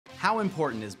How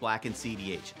important is black in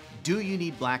cEDH? Do you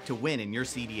need black to win in your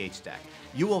cEDH deck?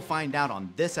 You will find out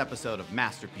on this episode of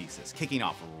Masterpieces, kicking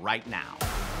off right now.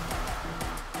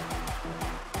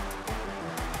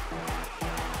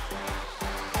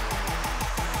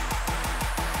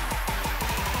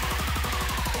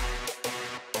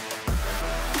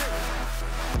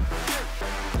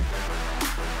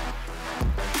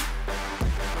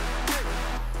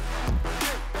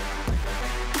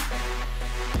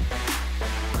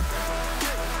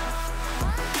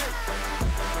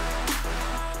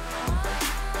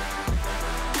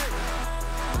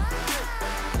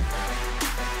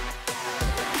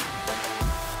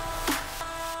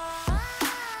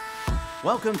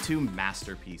 Welcome to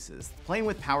Masterpieces, Playing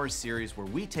with Power series where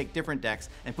we take different decks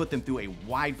and put them through a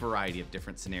wide variety of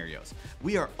different scenarios.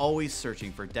 We are always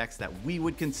searching for decks that we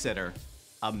would consider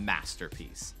a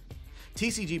masterpiece.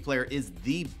 TCG Player is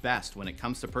the best when it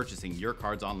comes to purchasing your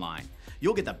cards online.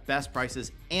 You'll get the best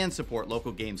prices and support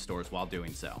local game stores while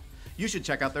doing so. You should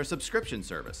check out their subscription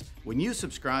service. When you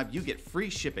subscribe, you get free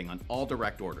shipping on all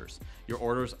direct orders. Your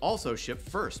orders also ship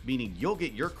first, meaning you'll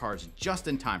get your cards just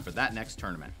in time for that next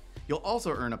tournament. You'll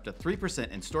also earn up to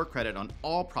 3% in store credit on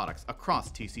all products across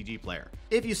TCG Player.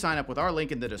 If you sign up with our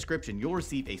link in the description, you'll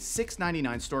receive a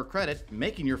 $6.99 store credit,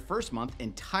 making your first month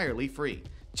entirely free.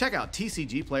 Check out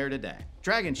TCG Player today.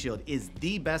 Dragon Shield is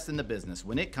the best in the business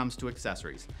when it comes to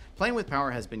accessories. Playing with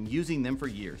Power has been using them for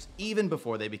years, even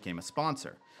before they became a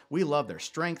sponsor. We love their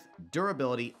strength,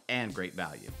 durability, and great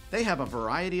value. They have a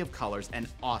variety of colors and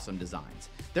awesome designs.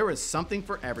 There is something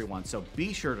for everyone, so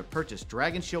be sure to purchase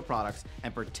Dragon Shield products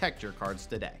and protect your cards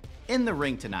today. In the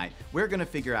ring tonight, we're going to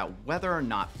figure out whether or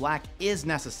not black is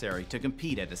necessary to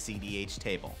compete at a cEDH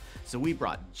table. So we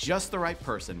brought just the right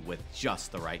person with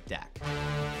just the right deck.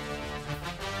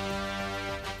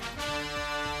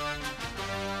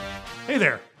 Hey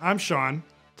there, I'm Sean.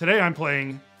 Today I'm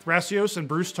playing Thrasios and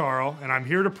Bruse, and I'm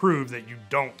here to prove that you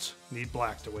don't need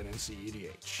black to win in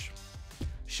cEDH.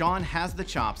 Sean has the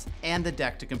chops and the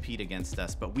deck to compete against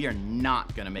us, but we are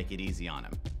not going to make it easy on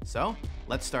him. So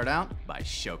let's start out by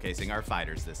showcasing our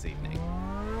fighters this evening.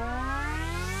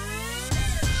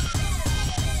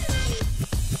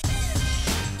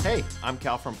 Hey, I'm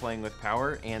Cal from Playing with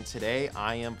Power, and today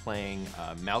I am playing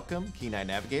Malcolm, Keen-Eyed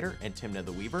Navigator, and Tymna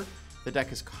the Weaver. The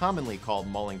deck is commonly called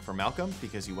Mulling for Malcolm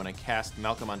because you want to cast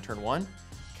Malcolm on turn 1,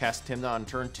 cast Tymna on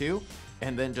turn 2,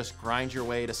 and then just grind your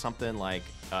way to something like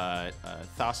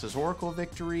Thassa's Oracle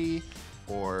Victory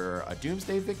or a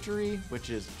Doomsday Victory, which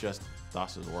is just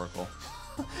Thassa's Oracle.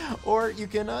 Or you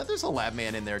can, there's a Lab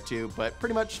Man in there too, but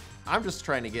pretty much I'm just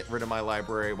trying to get rid of my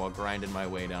library while grinding my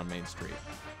way down Main Street.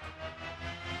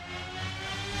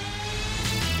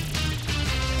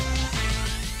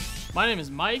 My name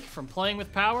is Mike from Playing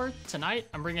with Power. Tonight,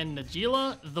 I'm bringing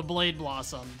Najeela, the Blade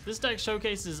Blossom. This deck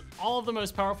showcases all of the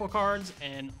most powerful cards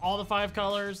in all the 5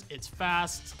 colors. It's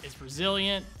fast, it's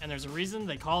resilient, and there's a reason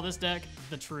they call this deck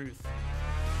the Truth.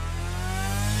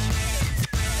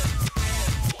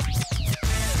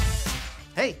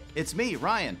 Hey, it's me,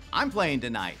 Ryan. I'm playing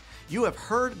tonight. You have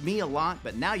heard me a lot,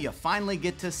 but now you finally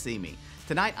get to see me.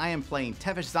 Tonight I am playing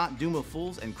Tevesh Doom of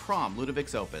Fools and Kraum,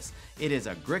 Ludovic's Opus. It is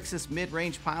a Grixis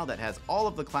mid-range pile that has all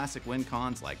of the classic win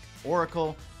cons like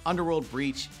Oracle, Underworld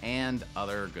Breach, and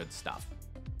other good stuff.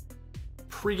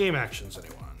 Pre-game actions,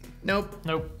 anyone? Nope.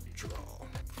 Nope. Draw.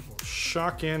 We'll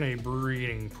shock in a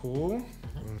Breeding Pool.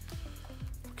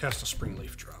 Cast a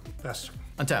Springleaf Drum. Faster.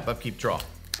 Untap, upkeep, draw.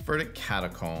 Verdant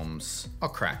Catacombs. I'll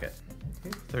crack it.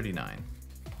 39.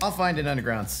 I'll find an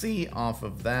Underground Sea off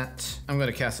of that. I'm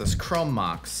gonna cast this Chrome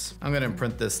Mox. I'm gonna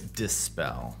imprint this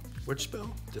Dispel. Which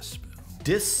spell? Dispel.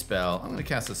 Dispel, I'm gonna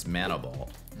cast this Mana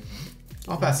Bolt.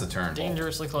 I'll pass the turn.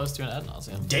 Dangerously close to an ad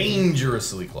nauseam.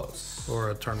 Dangerously close.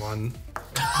 Or a turn 1.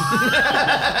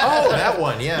 Oh, that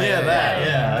one, yeah.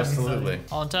 Yeah, absolutely.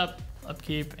 I'll untap,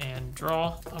 upkeep, and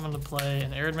draw. I'm gonna play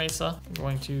an Arid Mesa. I'm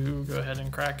going to go ahead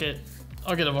and crack it.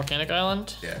 I'll get a Volcanic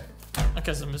Island. Yeah. I'll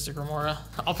cast a Mystic Remora.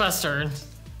 I'll pass turn.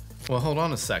 Well, hold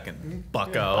on a second,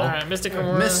 bucko. All right, Mystic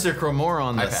Remora. Mystic Remora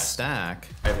on the passed. stack.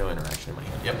 I have no interaction in my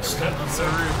hand. Yep. That's so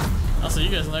rude. I'll see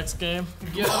you guys next game.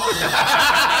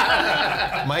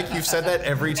 Mike, you've said that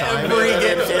every time.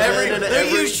 Are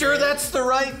you sure that's the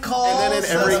right call? And then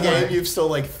in every game, you've still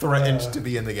like threatened to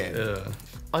be in the game.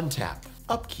 Untap,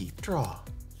 upkeep, draw.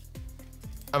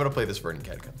 I'm gonna play this Verdant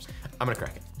Catacombs. I'm gonna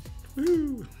crack it.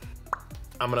 Woo.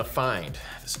 I'm gonna find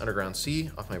this Underground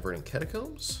Sea off my Verdant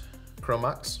Catacombs. Chrome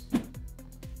Mox.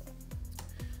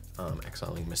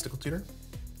 Exiling Mystical Tutor.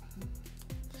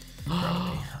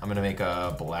 I'm gonna make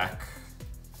a black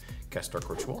cast Dark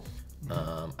Ritual.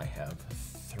 I have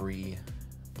 3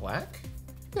 black.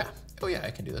 Yeah, Oh yeah,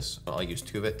 I can do this. I'll use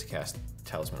 2 of it to cast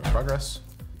Talisman of Progress,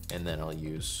 and then I'll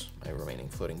use my remaining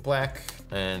floating black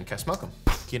and cast Malcolm,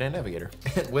 Keen-Eyed Navigator.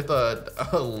 With a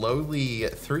lowly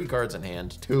 3 cards in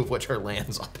hand, 2 of which are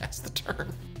lands, I'll pass the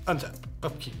turn. Untap.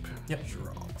 Upkeep. Yep.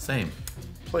 Draw. Same.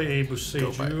 Play a Bruse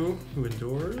Go by. who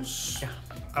endures. Yeah.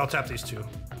 I'll tap these 2.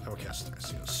 I will cast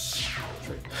Thrasios.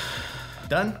 Trade.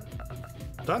 Done?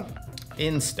 Done.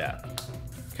 In step.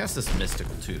 Cast this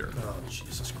Mystical Tutor. Oh,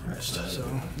 Jesus Christ. So,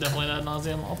 Definitely ad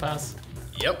nauseam. I'll pass.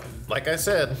 Yep, like I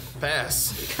said,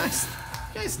 pass.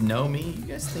 You guys know me? You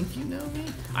guys think you know me?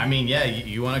 I mean, yeah,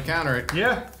 you want to counter it.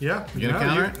 yeah. You gonna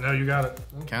counter it? No, you got it.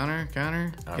 Counter. All Get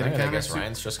right, a counter. I guess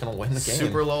Ryan's just gonna win the game.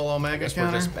 Super low I Omega guess we're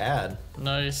counter. just bad.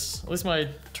 Nice. At least my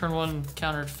turn 1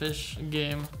 countered fish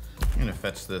game. I'm gonna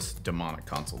fetch this Demonic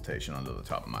Consultation onto the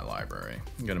top of my library.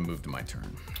 I'm gonna move to my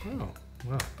turn. Oh,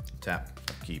 well. Tap,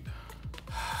 upkeep.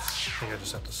 I think I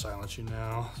just have to silence you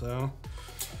now, so.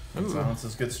 Silence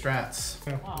is good strats.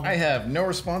 Yeah. I have no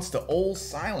response to old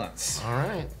silence. All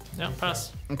right. Yeah,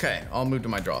 pass. Okay, I'll move to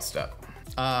my draw step.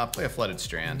 Play a Flooded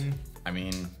Strand. I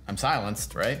mean, I'm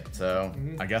silenced, right? So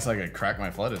I guess I could crack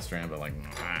my Flooded Strand, but like,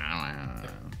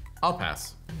 I'll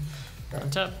pass.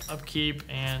 Untap, upkeep,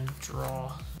 and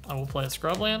draw. I will play a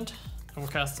Scrubland. I will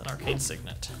cast an Arcane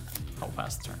Signet. I will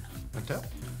pass the turn. Untap.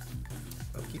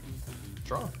 Upkeep.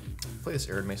 Draw. Play this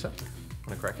Arid Mesa. I'm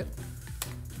gonna crack it.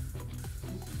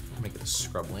 Make it a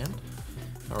scrub land.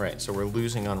 All right, so we're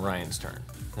losing on Ryan's turn.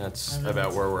 That's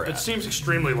about where we're It at. seems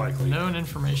extremely likely. Known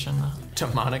information.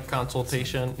 Demonic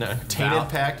Consultation. No, Val- Tainted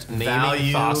Pact. Naming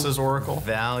value- Thassa's Oracle.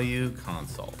 Value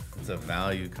consult. It's a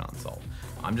value consult.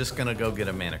 I'm just gonna go get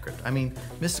a Mana Crypt. I mean,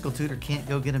 Mystical Tutor can't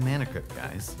go get a Mana Crypt,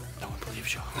 guys. No one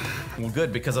believes you. Well,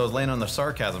 good, because I was laying on the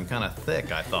sarcasm kind of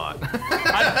thick, I thought.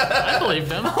 I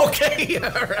believed him. Okay, all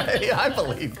right, I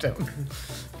believed him.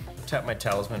 Tap my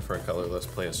Talisman for a colorless.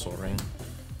 Play a Soul Ring.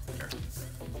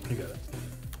 You got it.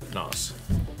 Nos.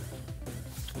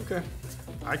 Okay.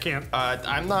 I can't.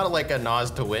 I'm not like a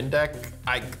Nos to win deck.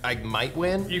 I might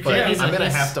win, You but can't. I'm gonna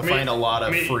He's a- have to find a lot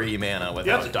of me- free mana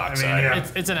without Yep, Dockside. I mean,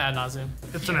 yeah. It's an ad nauseum.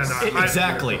 It's an ad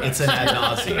Exactly, it's an ad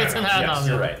nauseam. It's an ad Yes, nauseum.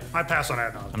 you're right. I pass on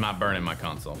ad nauseam. I'm not burning my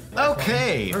console.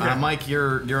 Okay, Mike,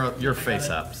 you're face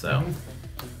up. So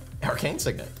Arcane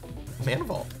Signet, Mana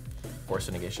Vault, Force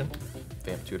of Negation,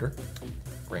 Vamp Tutor,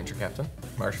 Ranger Captain,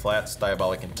 Marsh Flats,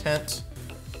 Diabolic Intent,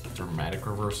 Dramatic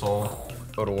Reversal,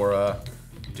 Odora,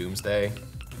 Doomsday,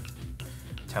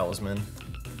 Talisman,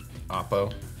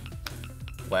 Oppo,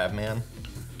 Labman,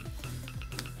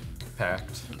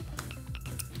 Pact,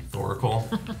 Oracle,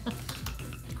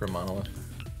 Grim Monolith,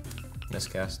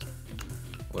 Miscast,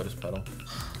 Lotus Petal,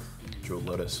 Jeweled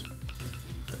Lotus,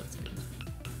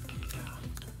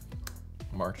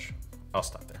 March. I'll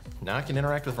stop there. Now I can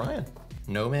interact with Ryan.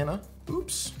 No mana.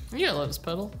 Oops. You got Lotus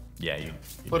Petal. yeah, you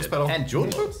Lotus did. Petal. And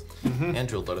Jeweled Lotus. And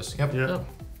Jeweled Lotus. Yep. Yeah. Yep.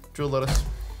 Jeweled Lotus.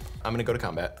 I'm gonna go to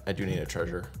combat. I do need a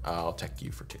treasure. I'll tech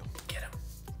you for 2. Get him.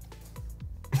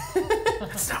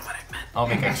 That's not what I meant. I'll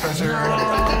make a treasure.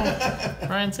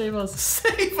 Ryan, save us.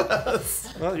 Save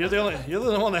us. Well, you're the only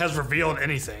one that has revealed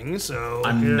anything, so.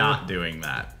 I'm yeah. not doing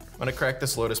that. I'm gonna crack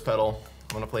this Lotus Petal.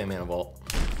 I'm gonna play a Mana Vault.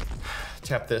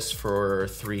 Tap this for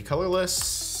 3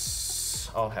 colorless.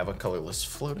 I'll have a colorless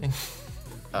floating.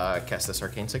 Cast this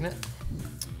Arcane Signet.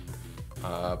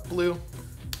 Blue.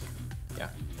 Yeah,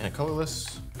 and a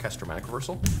colorless. Cast Dramatic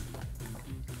Reversal.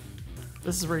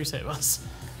 This is where you save us.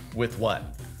 With what?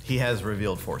 He has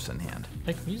revealed Force in hand.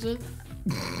 Make him use it.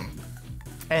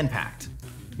 And Pact.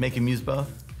 Make him use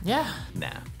both? Yeah. Nah,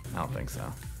 I don't think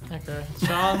so. Okay.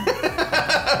 Sean.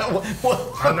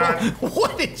 I'm not.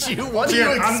 What did you? What are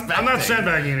Yeah, you expecting? I'm not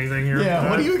sandbagging anything here. Yeah,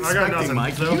 what are you I got expecting, nothing,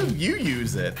 Mike? so- You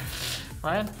use it.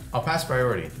 Ryan. I'll pass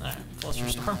priority. All right. Fluster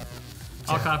Storm.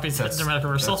 All copies of Dramatic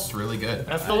Reversal. That's really good.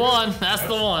 That's the one. That's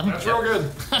the one. That's real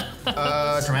good.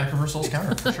 Dramatic Reversal's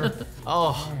counter, for sure.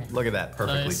 Oh, look at that.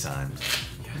 Perfectly Nice. timed.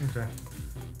 Okay.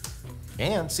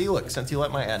 And see, look, since you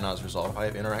let my Adnaz resolve, I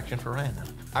have interaction for Ryan now.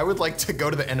 I would like to go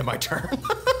to the end of my turn.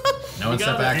 No got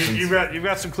step it. actions. You've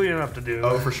got some cleaning up to do.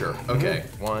 Oh, for sure. Okay.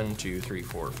 1, 2, 3,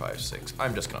 4, 5, 6.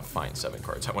 I'm just gonna find 7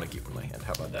 cards. I want to keep in my hand.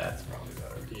 How about that?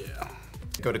 Yeah.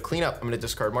 Go to cleanup. I'm gonna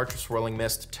discard March of Swirling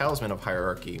Mist, Talisman of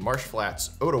Hierarchy, Marsh Flats,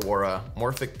 Odawara,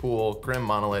 Morphic Pool, Grim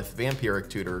Monolith, Vampiric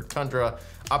Tutor, Tundra,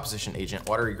 Opposition Agent,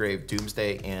 Watery Grave,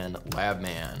 Doomsday, and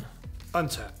Labman.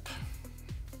 Untap.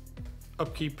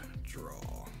 Upkeep. Draw.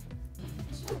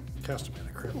 Cast a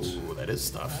Mana Crypt. Ooh, that is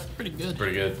stuff. Pretty good.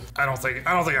 Pretty good. I don't think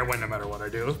I win no matter what I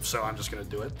do, so I'm just gonna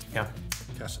do it. Yeah.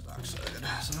 Cast a Dockside.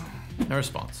 So. No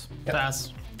response.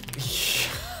 Pass.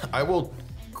 I will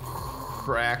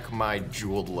crack my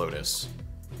Jeweled Lotus.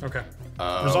 Okay.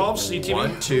 Resolve, CTV.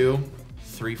 1, 2,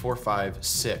 3, 4, 5,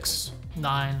 6.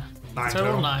 9. 9 Total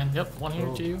total. 9. Yep. 1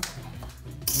 here, 2.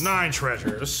 9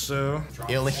 treasures, so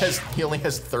He only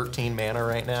has 13 mana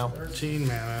right now. 13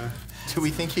 mana. Do we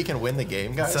think he can win the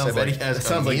game, guys? Sounds I bet like, he has it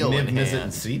sounds like Najeela Niv, in Mizzet, hand.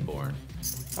 and Seedborn.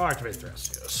 I'll activate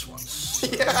Thrasios once.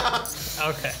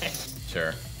 Okay.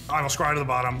 Sure. I will scry to the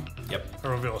bottom. Yep. I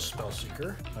reveal a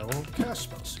Spellseeker. I will cast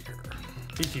Spellseeker.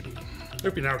 TTB.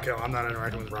 Hope you now kill. I'm not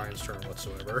interacting with Ryan's turn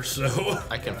whatsoever, so.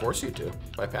 I can force you to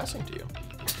by passing to you.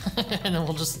 And then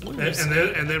we'll just lose.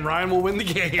 And then Ryan will win the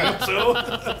game. So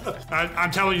I'm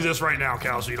telling you this right now,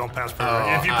 Cal, so you don't pass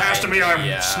priority. If you pass to me,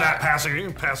 I'm snap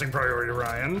passing priority to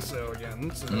Ryan. So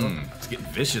again, so. It's getting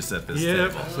vicious at this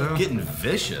Yep, table. so- Getting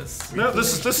vicious. No,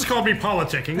 this is called me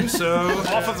politicking. So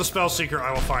off of the Spellseeker,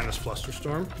 I will find this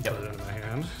Flusterstorm. Put it into my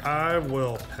hand. I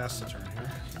will pass the turn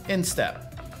here. In step.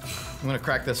 I'm gonna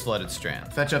crack this Flooded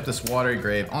Strand. Fetch up this Watery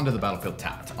Grave onto the battlefield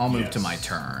tapped. I'll move to my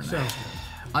turn. Sounds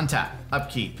Untap,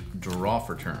 upkeep, draw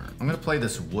for turn. I'm gonna play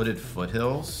this Wooded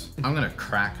Foothills. I'm gonna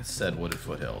crack said Wooded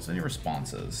Foothills. Any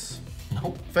responses?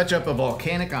 Nope. Fetch up a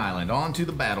volcanic island onto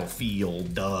the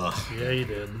battlefield. good. Yeah, you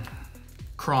did.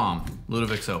 Kraum,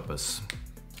 Ludovic's Opus.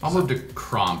 I'll move to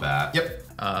Crombat.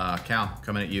 Yep. Cal,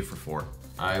 coming at you for 4.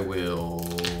 I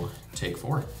will take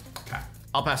 4. Okay.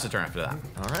 I'll pass the turn after that.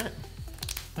 All right.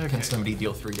 Okay. Can somebody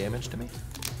deal 3 damage to me?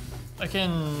 I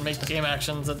can make game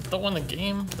actions that don't win the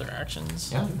game. They're actions.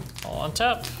 Yeah. I'll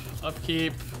untap,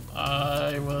 upkeep.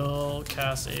 I will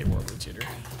cast a Warblade Tutor.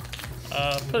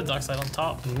 Put a Dockside on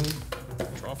top.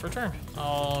 Draw for a turn.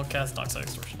 I'll cast Dockside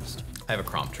Extortionist. I have a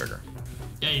Kraum trigger.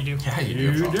 Yeah, you do. Yeah,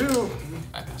 You do.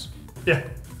 I pass. Yeah,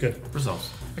 good. Results.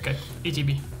 Okay,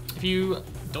 ETB. If you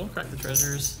don't crack the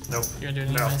treasures, Nope. you're gonna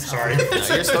do No, anything. sorry. No,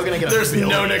 you're still gonna get a There's reveal.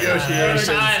 no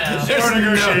negotiation. I know.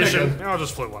 No negotiation. I'll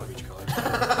just flip one of each color.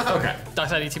 Okay.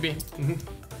 Dockside ETB.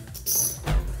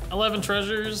 11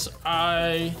 treasures.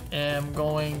 I am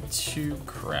going to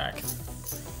crack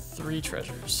 3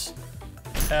 treasures.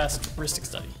 Cast Ristic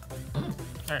Study.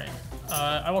 Alright.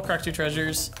 I will crack 2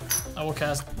 treasures. I will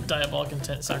cast Diabolic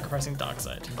Intent, sacrificing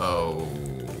Dockside. Oh.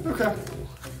 Okay.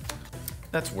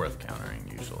 That's worth countering,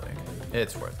 usually.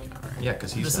 It's worth countering. Yeah,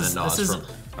 because he's This gonna is- nod this is- from.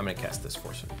 I'm gonna cast this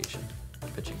Fortification.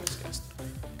 Pitching this cast.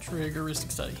 Trigger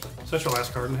Ristic Study. Is that your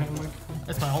last card in hand, Mike?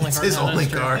 That's my only card. His now, only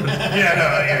that's true. card.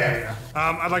 Yeah.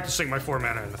 I'd like to sink my 4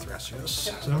 mana into Thrasios.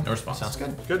 So. No response. Sounds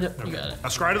good. Good. Yep, you got it. I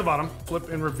scry to the bottom, flip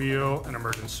and reveal an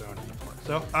Emergence Zone into play.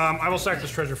 So, I will sack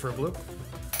this treasure for a blue.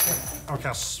 I'll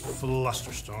cast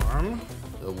Flusterstorm.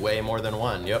 Way more than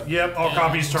 1. Yep. Yep, all And-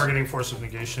 copies targeting Force of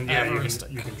Negation. Yeah, you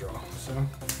Aberristic. can draw. So,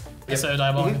 So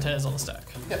Diabolic Intent is on the stack.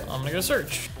 I'm gonna go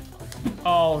search.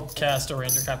 I'll cast a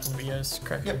Ranger Captain Vios,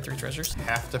 crack 3 treasures.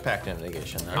 Have to pact in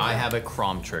negation. I have a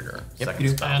Kraum trigger. Yep, Second you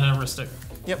do. spell. And a Ristic.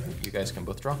 Yep. You guys can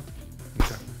both draw.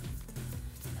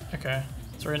 Okay.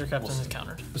 So Ranger Captain is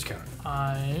countered. this counter.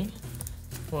 I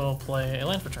will play a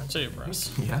land for turn 2,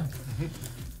 Bruse. Yeah.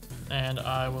 And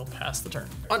I will pass the turn.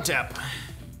 Untap.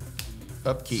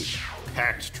 Upkeep.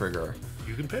 Pact trigger.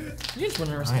 You can pay it. You can just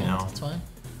win a risk I hand. know. It's fine.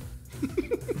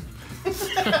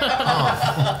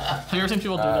 Have you ever seen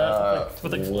people do that?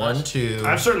 With like 1, flash? 2,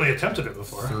 I've certainly attempted it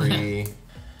before. 3.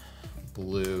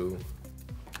 Blue.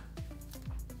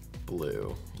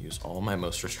 Blue. Use all my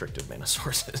most restrictive mana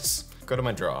sources. Go to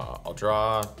my draw. I'll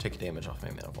draw, take a damage off my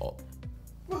mana vault.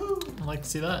 I'd like to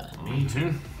see that. Me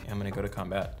too. I'm gonna go to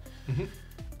combat.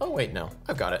 Oh wait, no.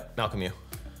 I've got it. Malcolm, you.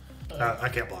 I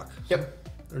can't block. Yep.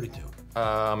 32.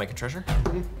 I'll make a treasure.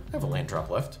 I have a land drop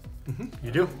left.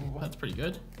 You do? That's pretty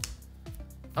good.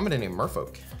 I'm gonna name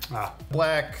Merfolk. Ah.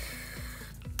 Black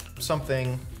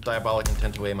something diabolic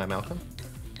intent away my Malcolm.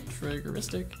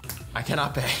 Triggeristic. I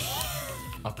cannot pay.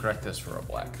 I'll correct this for a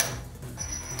black.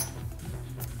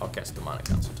 I'll cast demonic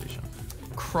consultation.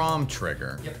 Kraum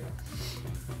trigger. Yep.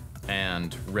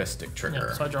 And Ristic trigger.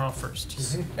 Yeah, so I draw first.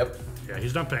 Yep. Yeah,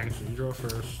 he's not paying, so you draw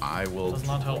first. I will Does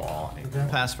not help. draw a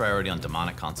pass priority on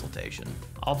demonic consultation.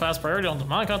 I'll pass priority on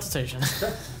Demonic Consultation.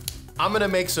 I'm gonna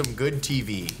make some good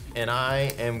TV, and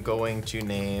I am going to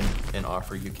name an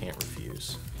offer you can't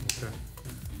refuse. Okay.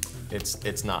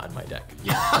 It's not in my deck. Okay,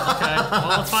 well,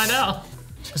 let's find out.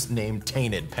 Just name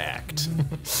Tainted Pact.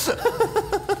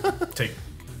 Take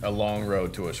a long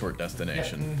road to a short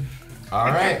destination. All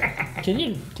right. So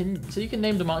you can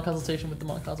name Demonic Consultation with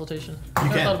Demonic Consultation? You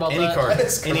Never can. thought about Any that. card.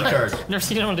 Any card. Never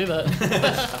seen anyone do that.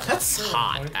 That's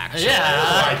hot, actually. Yeah.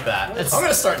 I like that. I'm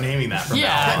gonna start naming that from Yeah,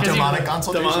 now on. 'cause you- Demonic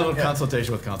consultation. Demonic Yep.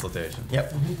 consultation with consultation.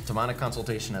 Yep. Demonic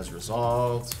consultation has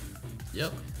resolved.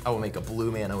 Yep. I will make a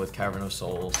blue mana with Cavern of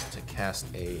Souls to cast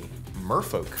a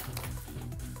Merfolk.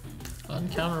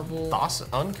 Uncounterable.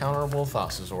 Uncounterable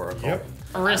Thassa's Oracle. Yep.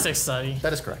 Heuristic study.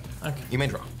 That is correct. Okay. You may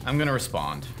draw. I'm gonna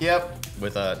respond Yep.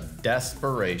 with a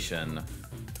desperation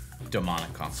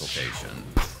demonic consultation.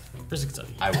 Heuristic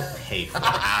study. I will pay for it.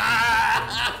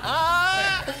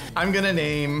 I'm gonna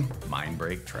name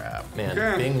Mindbreak Trap. Man,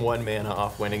 Okay. being 1 mana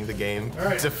off winning the game All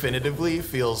right. definitively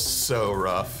feels so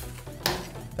rough.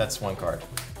 That's 1 card.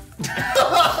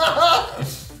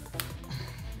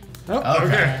 Oh,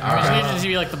 okay. I just need it to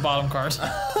be like the bottom card.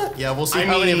 Yeah, we'll see I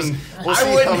how many of mean, them. We'll I see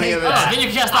how wouldn't many hate of that. it. Then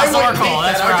you cast I off wouldn't Oracle. hate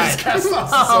That's that. I would right. just cast off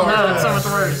the Oh sword. no, that's so much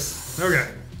worse. Okay.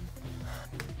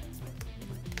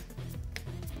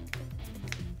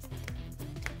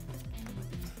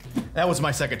 That was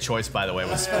my second choice, by the way,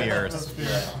 was Spheres.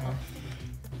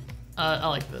 I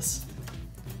like this.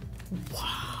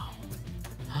 Wow.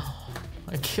 Oh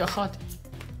my god.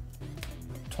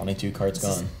 22 cards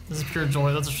gone. This is pure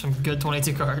joy. Those are some good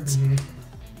 22 cards.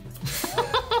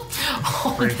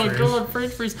 Oh Brain my freeze. god, brain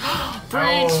freeze.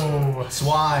 Brain! Oh. That's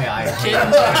why I hate it.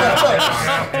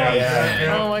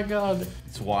 Oh my god.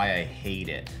 That's why I hate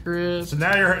it. Rip. So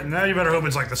now you better hope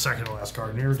it's like the second to last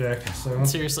card in your deck. So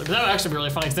Seriously, but that would actually be really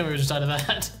funny because then we would just out of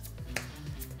that.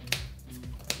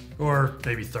 or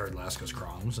maybe third last because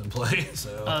Kraum's in play.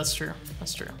 So That's true.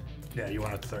 That's true. yeah, you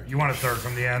want a third. You want a third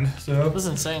from the end. So This is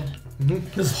insane.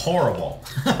 This is horrible.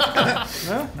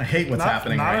 yeah, I hate what's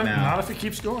happening right now. Not if it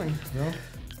keeps going. No.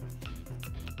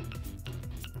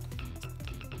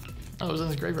 Oh, it was in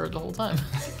his graveyard the whole time.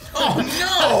 Oh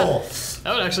no!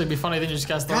 That would actually be funny. Then you just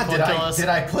cast the God, kill us. did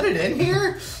I put it in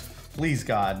here? Please,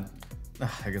 God. Ugh,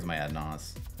 there goes my ad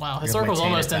nos. Wow, Here's Historical's my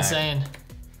almost Tainted back.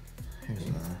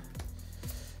 insane.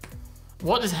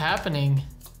 What is happening?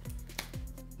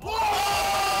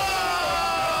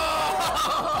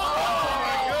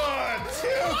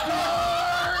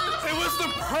 It was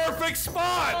the perfect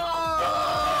spot.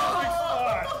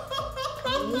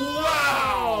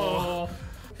 Wow.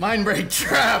 Mindbreak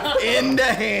Trap into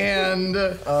hand.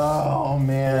 Oh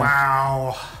man.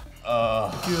 Wow.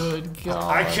 Good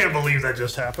God. I can't believe that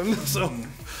just happened. So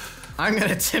I'm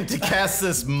gonna attempt to cast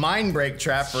this Mindbreak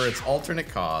Trap for its alternate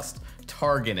cost,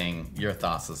 targeting your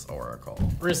Thrasios Oracle.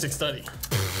 Heuristic study.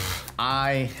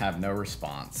 I have no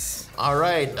response. All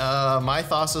right, my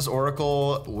Thrasios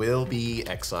Oracle will be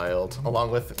exiled,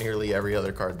 along with nearly every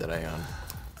other card that I own.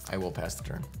 I will pass the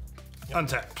turn.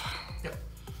 untap. Yep.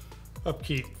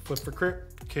 Upkeep. Flip for crit.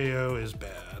 KO is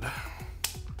bad.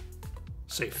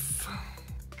 Safe.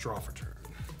 Draw for turn.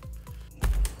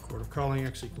 Court of Calling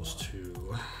X equals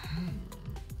 2.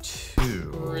 2.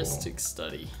 Heuristic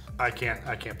study. I can't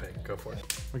pay. Go for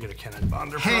it. We get a Kennen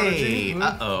Bonder Hey, Prodigy.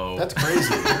 uh-oh. That's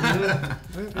crazy.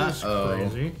 That's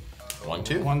crazy.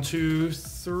 1-2. 1, 2,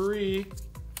 3.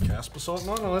 Cast Basalt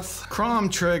Monolith. Kraum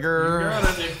trigger.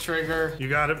 Big trigger. You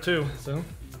got it too. So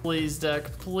Please,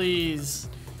 deck. Please.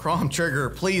 Kraum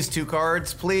trigger, please 2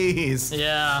 cards, please.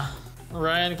 Yeah.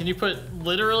 Ryan, can you put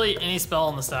literally any spell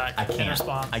in the stack I in can't.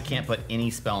 response? I can't put any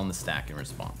spell in the stack in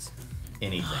response.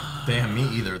 Anything. Damn, me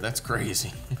either. That's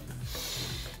crazy.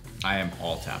 I am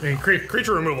all tapped. I mean,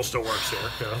 creature removal still works here,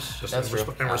 because just That's in,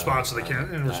 true. in response to the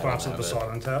response to the have it.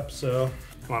 Basalt untap. So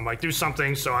come on, Mike, do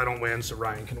something so I don't win, so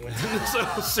Ryan can win. So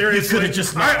seriously, could've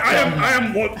just I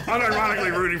am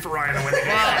unironically rooting for Ryan to win the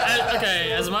game.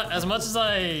 Okay, as much as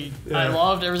I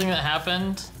loved everything that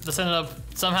happened, this ended up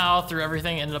somehow through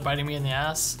everything ended up biting me in the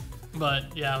ass.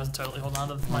 But yeah, I was totally holding on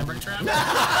to the Mindbreak Trap. I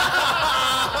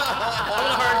would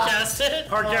have hard cast it.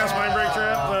 Hard cast Mindbreak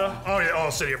Trap. Oh yeah, oh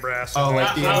City of Brass. Oh,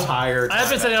 like the entire. I've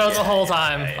been saying it the whole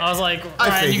time. I was like,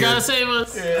 Ryan, you figured. gotta save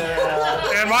us.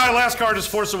 And my last card is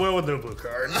Force of Will with no blue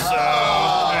card. So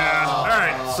yeah. All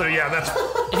right. So yeah, that's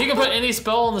If you can put any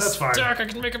spell in the That's fine. stack, I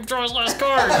can make him draw his last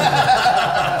card.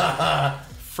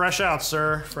 fresh out,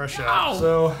 sir. Fresh out. Ow.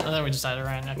 So And then we just died to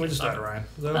Ryan. we just died, Ryan.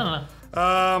 So, I don't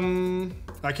know.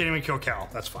 I can't even kill Cal.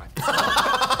 That's fine.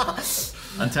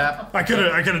 Untap. I could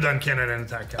have done Kennen and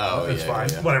attack Cal. Oh, It's yeah, fine.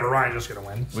 yeah. Whatever. Ryan's just gonna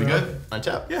win. We good?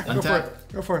 Untap. Yeah. Go for Untap. it.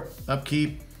 Go for it.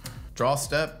 Upkeep. Draw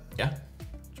step. Yeah.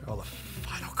 Draw the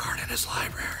final card in his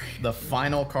library. The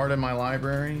final card in my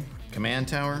library. Command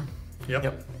Tower.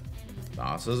 Yep.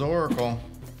 Thrasios Oracle.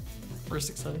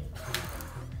 Heuristic study.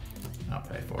 I'll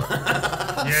pay for it.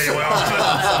 Yeah, you will.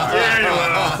 Yeah, you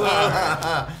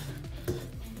will.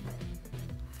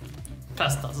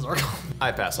 Pass the Thrasios Oracle.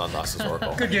 I pass on Thrasios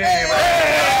Oracle. Good game.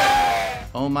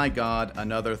 Oh my god,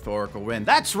 another Thoracle win.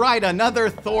 That's right, another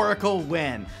Thoracle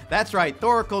win. That's right,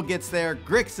 Thoracle gets there,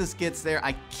 Grixis gets there.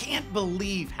 I can't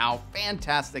believe how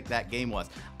fantastic that game was.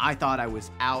 I thought I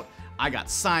was out, I got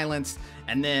silenced,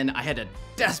 and then I had a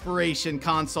desperation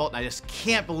consult, and I just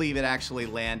can't believe it actually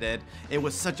landed. It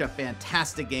was such a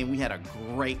fantastic game. We had a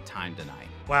great time tonight.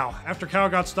 Wow, after Cal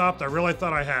got stopped, I really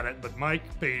thought I had it, but Mike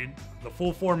paid the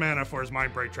full 4 mana for his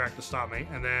Mind Break track to stop me,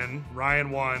 and then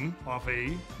Ryan won off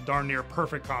a darn near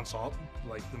perfect consult,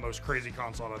 like the most crazy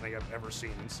consult I think I've ever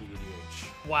seen in cedh.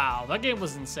 Wow, that game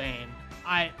was insane.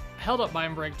 I held up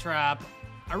Mind Break Trap.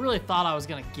 I really thought I was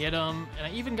gonna get him, and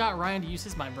I even got Ryan to use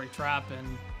his Mind Break Trap,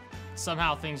 and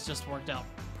somehow things just worked out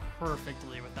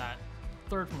perfectly with that.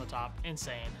 Third from the top,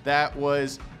 insane. That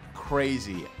was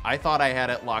crazy. I thought I had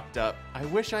it locked up. I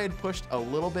wish I had pushed a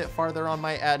little bit farther on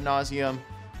my ad nauseum.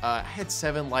 I had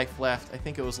 7 life left. I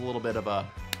think it was a little bit of a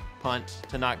punt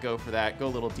to not go for that, go a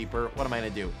little deeper. What am I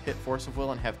gonna do? Hit Force of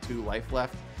Will and have 2 life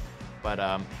left? But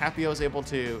happy I was able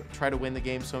to try to win the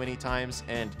game so many times,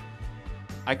 and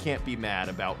I can't be mad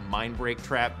about Mind Break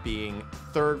Trap being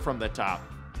 3rd from the top,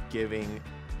 giving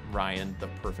Ryan the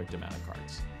perfect amount of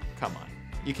cards. Come on.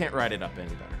 You can't write it up any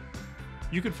better.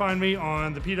 You can find me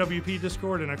on the PWP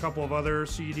Discord and a couple of other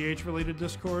CEDH-related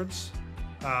Discords.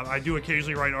 I do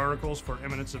occasionally write articles for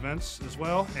Eminence events as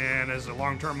well, and as a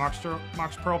long-term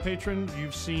Mox Pearl patron,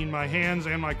 you've seen my hands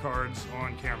and my cards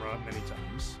on camera many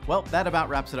times. Well, that about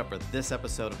wraps it up for this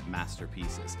episode of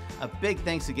Masterpieces. A big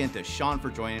thanks again to Sean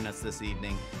for joining us this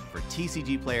evening, for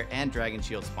TCG Player and Dragon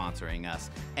Shield sponsoring us,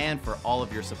 and for all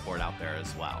of your support out there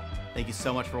as well. Thank you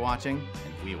so much for watching,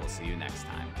 and we will see you next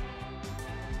time.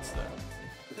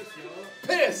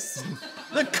 Piss!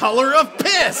 The color of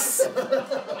piss!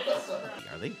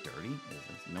 Are they dirty?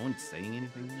 Is no one saying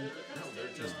anything?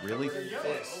 Just really?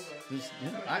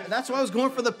 That's why I was going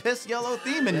for the piss yellow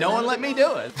theme, and no one let me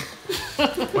do it.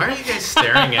 Why are you guys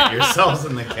staring at yourselves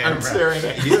in the camera? I'm staring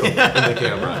at you in the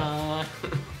camera.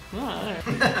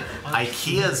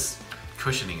 IKEA's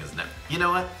cushioning is never. You know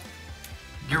what?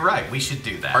 You're right. We should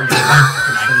do that. Are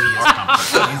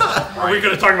we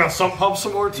going to talk about sump pumps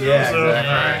some more too? Yeah, So,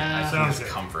 exactly. Sounds IKEA's good.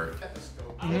 comfort.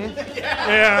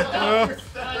 Yeah.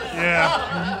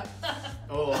 Yeah.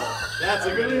 Oh, that's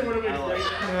a good one.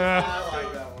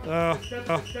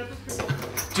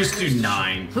 Just do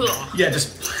 9. Yeah,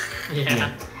 just.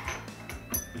 Yeah.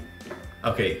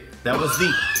 Okay, that was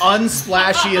the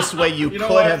unsplashiest way you, know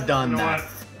could what? have done You know that. what?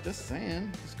 Just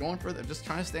saying, just going for the, just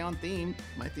trying to stay on theme.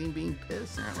 My theme being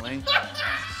piss, apparently.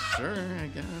 Sure, I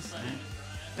guess.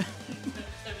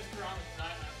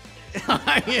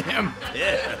 I am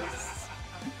pissed.